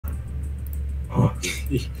Oh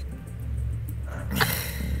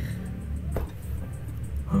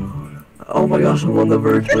my gosh, I'm on the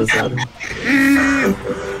verge of that.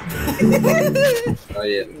 Oh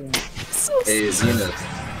yeah. Hey, Zenith.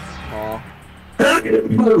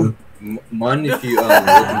 Mind if you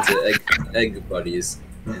look into egg buddies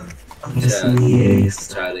and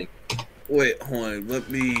chatting. Wait, hold on. Let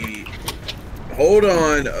me. Hold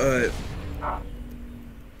on.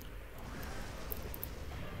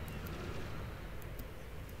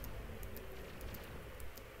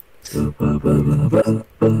 Jesus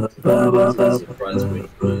Christ.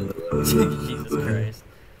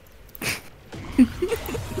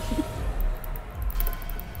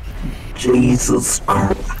 Jesus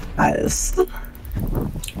Christ.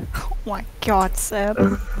 Oh my god, Seb.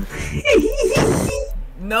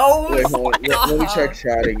 No! Wait, hold on. Let me check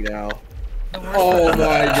chatting now. Oh my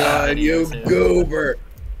god, you goober!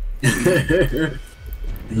 The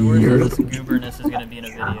worst gooberness is gonna be in a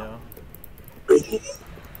video.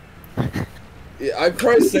 Yeah, I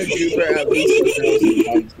probably said goober at least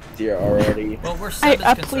 1,000 times this year already. Well, where Seb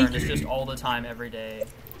is concerned, it's just all the time, every day.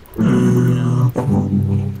 You know?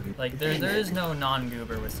 Like, there is no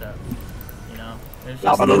non-goober with Seb. You know? There's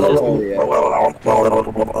just... Oh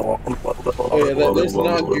yeah, there's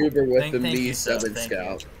non-goober with the me 7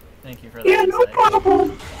 Scout. Thank you for that. Yeah, no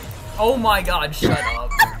problem! Oh my god, shut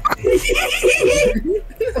up.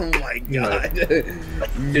 Oh my god.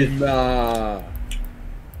 Nah.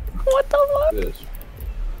 What the fuck?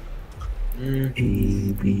 A,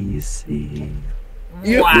 B, C.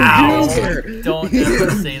 Wow! Don't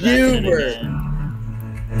ever say that shit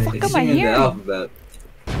again. Fuck am I hearing? Alphabet.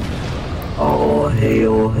 Oh,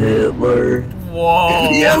 hail Hitler.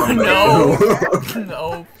 Whoa! No!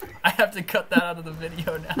 No. I have to cut that out of the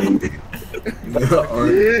video now.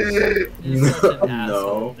 You're such an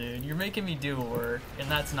asshole, dude. You're making me do work, and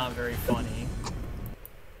that's not very funny.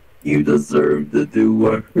 You deserve to do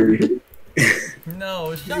work.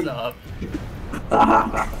 No, shut up.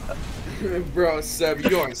 Bro, Seb,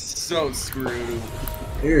 you are so screwed.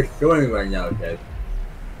 You're showing right now, okay?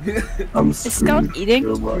 I'm Is Scout eating? I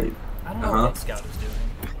don't know what Scout is doing.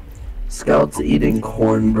 Scout's eating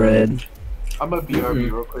cornbread. I'm gonna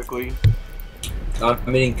BRB real quickly.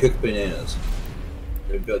 I'm eating cooked bananas.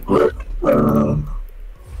 They're good.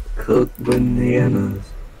 Cooked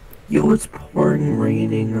bananas. Yo, it's pouring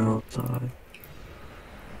raining outside.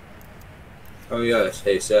 Oh yes,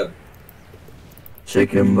 hey Seb.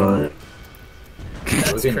 Chicken butt.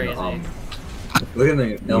 That's Look at crazy. Look at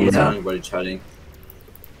the almost anybody chatting.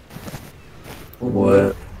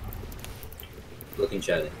 What? Looking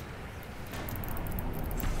chatting.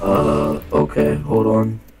 Okay, hold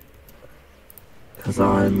on. Cause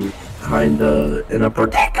I'm kinda in a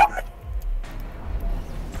predicament.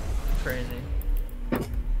 Crazy.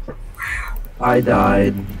 I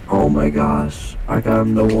died. Oh my gosh. I got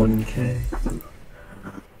him to 1K.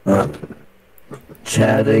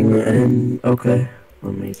 Chatting and... Okay.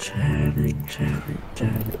 Let me chatting.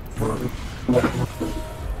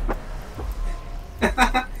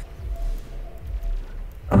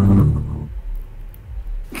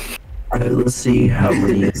 Alright, let's see how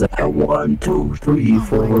many is that. 1, 2, 3,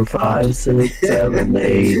 4, 5, 6, 7,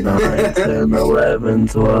 8, 9, 10, 11,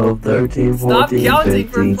 12, 13, 14,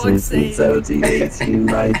 15, 16, 17, 18,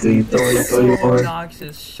 19, 20, 24.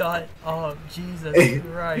 Obnoxious. Shut up. Jesus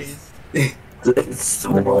Christ. It's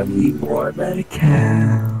 21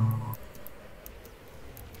 account.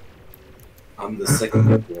 I'm the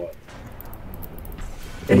second boy.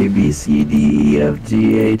 A, B, C, D, E, F,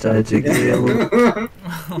 G, H, I, J, K, L.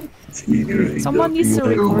 Someone needs to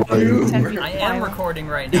record you. I am recording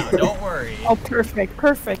right now, don't worry. Oh, perfect.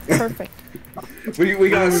 We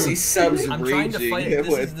gotta see Seb's I'm trying to fight.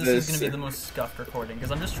 raging This is gonna be the most scuffed recording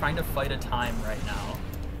because I'm just trying to fight a time right now.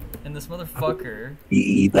 And this motherfucker.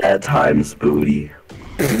 Eat that times booty.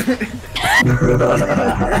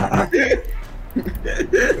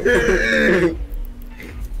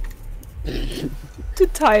 Too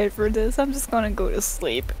tired for this. I'm just gonna go to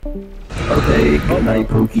sleep. Okay, good night,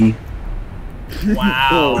 Pookie.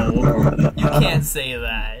 Wow. You can't say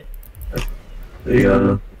that.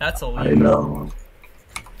 Yeah. That's illegal. I know.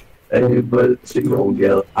 Hey, but she gonna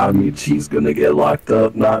get, she's gonna get locked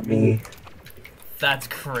up, not me. That's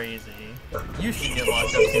crazy. You should get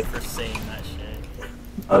locked up too for saying that shit.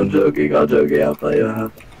 I'm joking, I'll play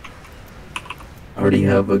that. I already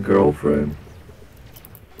have a girlfriend.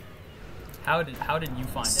 How did you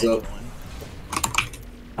find anyone?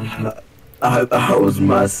 I was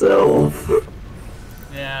myself.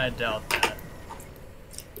 Yeah, I doubt that.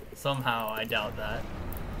 Somehow, I doubt that.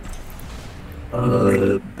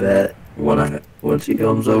 Bet. when she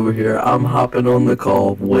comes over here, I'm hopping on the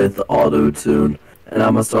call with auto tune, and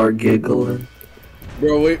I'm gonna start giggling.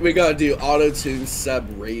 Bro, we gotta do auto-tune Seb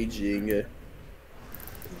raging.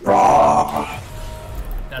 Raw.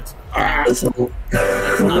 That's Why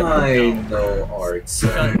no art?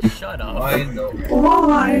 shut up. Why no?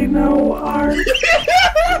 Why no art?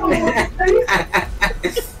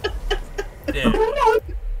 Dude,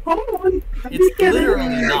 Hold on. it's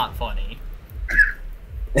literally not funny.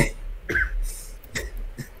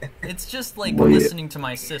 It's just like listening to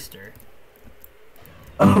my sister.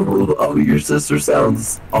 Oh, your sister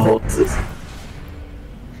sounds autistic.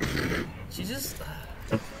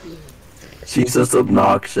 She's just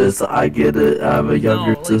obnoxious. I get it. I have a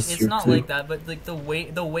younger sister it's not too. like that, but like the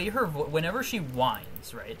way her whenever she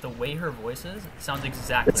whines, right? The way her voice is, it sounds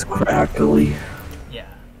exactly. It's like crackly. that.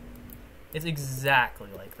 Yeah, it's exactly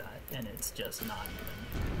like that, and it's just not even.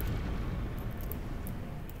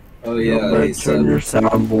 Oh yeah, Hey, turn your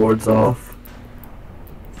soundboards off.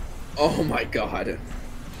 Oh my god.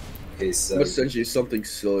 Hey, I'm gonna send you something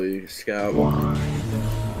silly, Scout.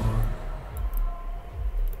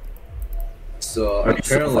 So Are you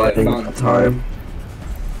still apparently I finding found time?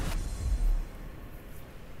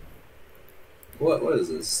 What is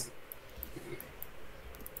this?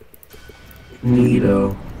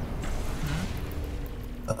 Nito.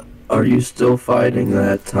 Are you still fighting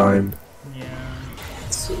that time?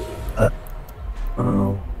 Yeah.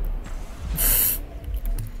 Oh.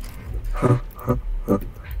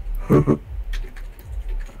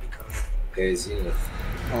 Okay, Zenith.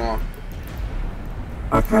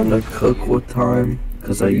 I kinda cook with time,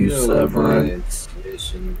 because I use severance.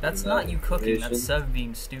 That's not you cooking, that's Sev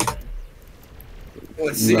being stupid.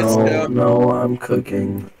 No, I'm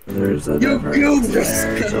cooking. There's a difference.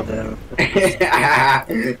 There's a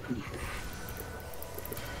difference.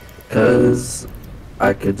 Because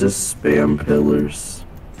I could just spam pillars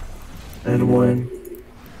and win.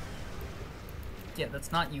 Yeah,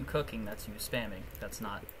 that's not you cooking, that's you spamming. That's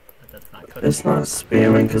not cooking. It's not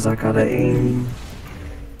spamming because I gotta aim.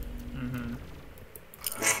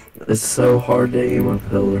 It's so hard to aim a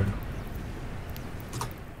pillar.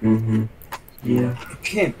 Yeah. It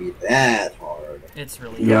can't be that hard. It's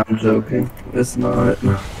really Yeah, I'm joking. It's not.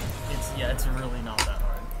 It's really not that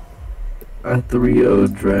hard. I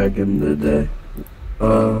 3-0'd Dragon today.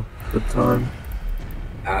 The time.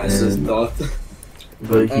 I just thought.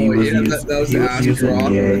 But he was using that was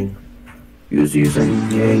Yang. He was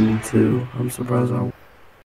using Yang too. I'm surprised I won.